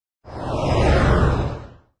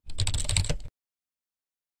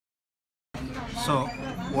So,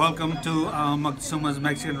 welcome to Moctezuma's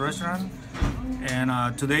Mexican restaurant,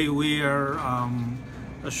 and today we are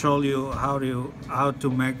show you how to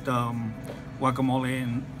make the guacamole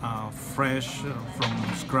in, fresh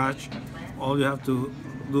from scratch. All you have to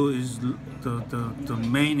do is the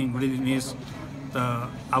main ingredient is the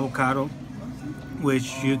avocado,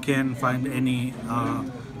 which you can find any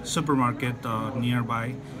supermarket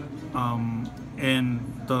nearby. And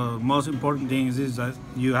the most important thing is that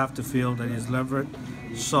you have to feel that it's levered,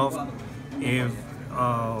 soft. If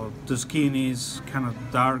the skin is kind of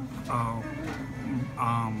dark,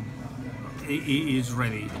 it is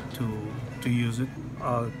ready to use it.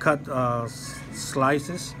 Cut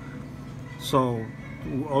slices. So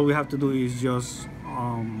all we have to do is just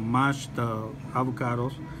mash the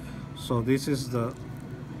avocados. So this is the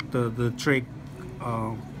trick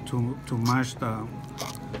to mash the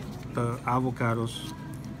avocados,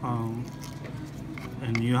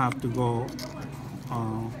 and you have to go.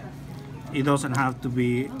 It doesn't have to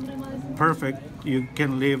be perfect. You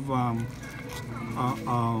can leave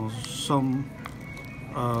some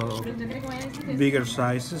bigger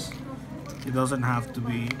sizes. It doesn't have to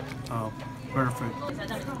be perfect.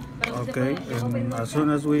 Okay, and as soon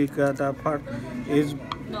as we got that part, it's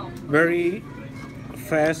very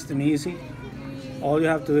fast and easy. All you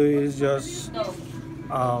have to do is just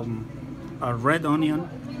a red onion,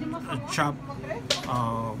 chopped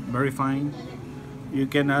very fine. You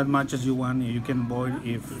can add much as you want. You can boil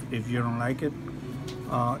if you don't like it.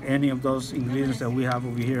 Any of those ingredients that we have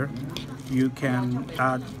over here, you can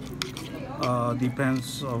add.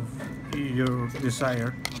 Depends of your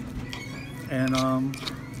desire. And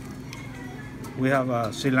we have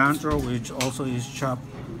cilantro, which also is chopped.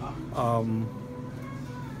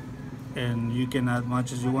 And you can add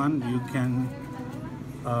much as you want. You can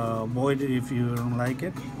boil it if you don't like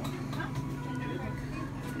it.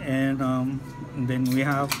 And then we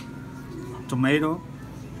have tomato,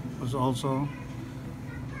 was also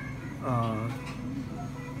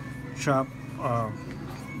chopped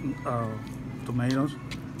tomatoes.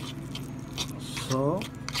 So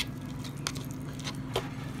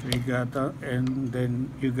we got that, and then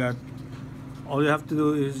you got, all you have to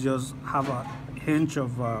do is just have a hint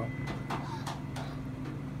of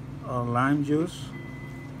lime juice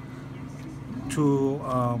to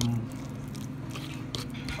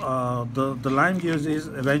the lime juice is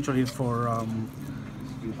eventually for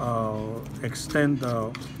extend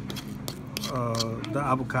the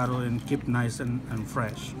avocado and keep nice and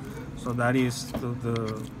fresh. So that is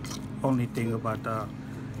the only thing about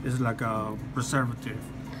it's like a preservative.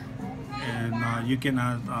 And you can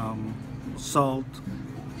add salt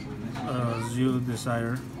as you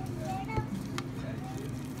desire.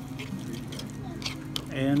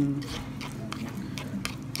 And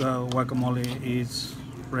the guacamole is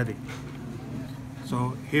ready.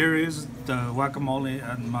 So here is the guacamole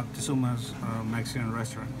at Moctezuma's Mexican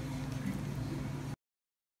restaurant.